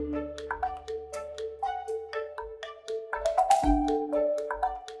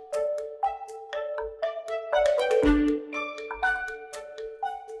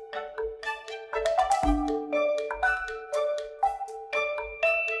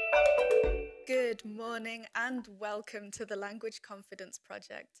Good morning and welcome to the Language Confidence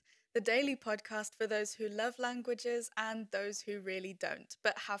Project, the daily podcast for those who love languages and those who really don't,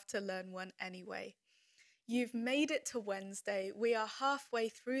 but have to learn one anyway. You've made it to Wednesday. We are halfway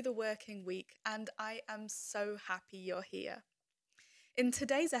through the working week and I am so happy you're here. In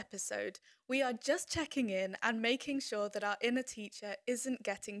today's episode, we are just checking in and making sure that our inner teacher isn't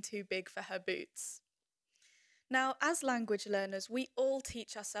getting too big for her boots. Now, as language learners, we all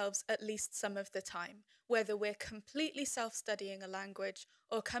teach ourselves at least some of the time, whether we're completely self-studying a language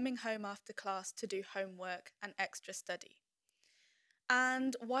or coming home after class to do homework and extra study.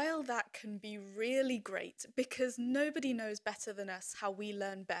 And while that can be really great, because nobody knows better than us how we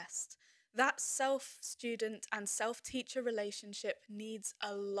learn best, that self-student and self-teacher relationship needs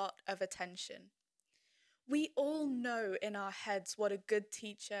a lot of attention. We all know in our heads what a good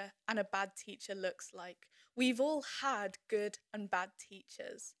teacher and a bad teacher looks like. We've all had good and bad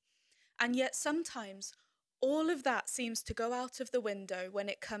teachers. And yet sometimes all of that seems to go out of the window when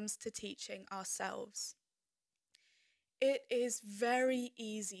it comes to teaching ourselves. It is very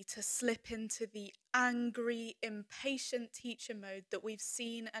easy to slip into the angry, impatient teacher mode that we've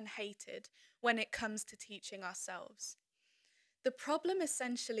seen and hated when it comes to teaching ourselves. The problem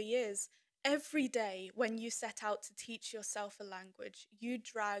essentially is, every day when you set out to teach yourself a language, you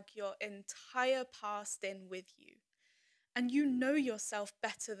drag your entire past in with you. And you know yourself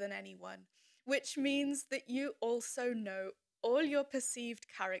better than anyone, which means that you also know all your perceived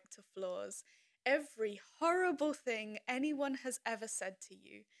character flaws, every horrible thing anyone has ever said to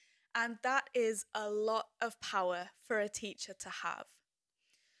you. And that is a lot of power for a teacher to have.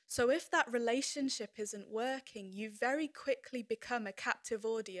 So if that relationship isn't working, you very quickly become a captive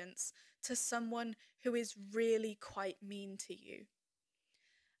audience to someone who is really quite mean to you.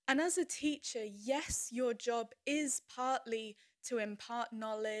 And as a teacher, yes, your job is partly to impart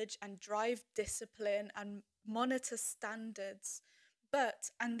knowledge and drive discipline and monitor standards, but,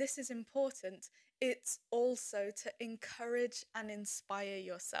 and this is important, it's also to encourage and inspire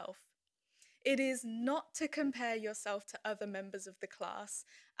yourself. It is not to compare yourself to other members of the class,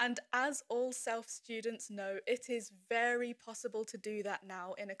 and as all self-students know, it is very possible to do that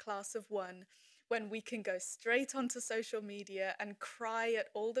now in a class of one, when we can go straight onto social media and cry at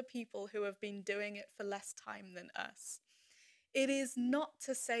all the people who have been doing it for less time than us. It is not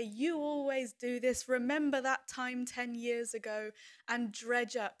to say you always do this, remember that time 10 years ago, and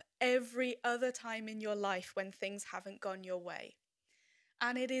dredge up every other time in your life when things haven't gone your way.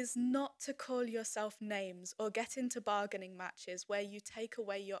 And it is not to call yourself names or get into bargaining matches where you take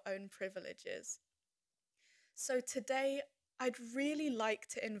away your own privileges. So today, I'd really like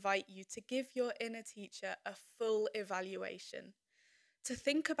to invite you to give your inner teacher a full evaluation, to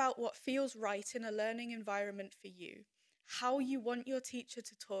think about what feels right in a learning environment for you, how you want your teacher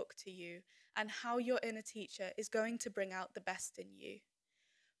to talk to you, and how your inner teacher is going to bring out the best in you.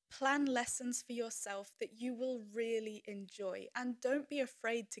 Plan lessons for yourself that you will really enjoy, and don't be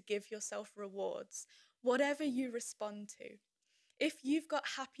afraid to give yourself rewards, whatever you respond to. If you've got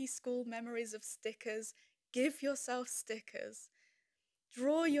happy school memories of stickers, give yourself stickers.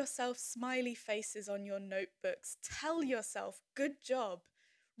 Draw yourself smiley faces on your notebooks. Tell yourself, good job.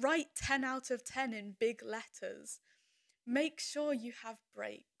 Write 10 out of 10 in big letters. Make sure you have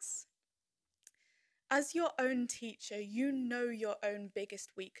breaks. As your own teacher, you know your own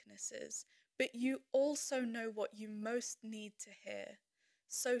biggest weaknesses, but you also know what you most need to hear.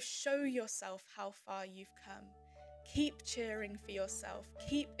 So show yourself how far you've come. Keep cheering for yourself,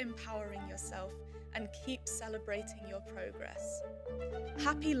 keep empowering yourself, and keep celebrating your progress.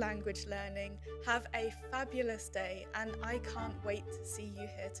 Happy language learning, have a fabulous day, and I can't wait to see you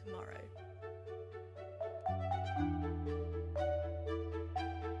here tomorrow.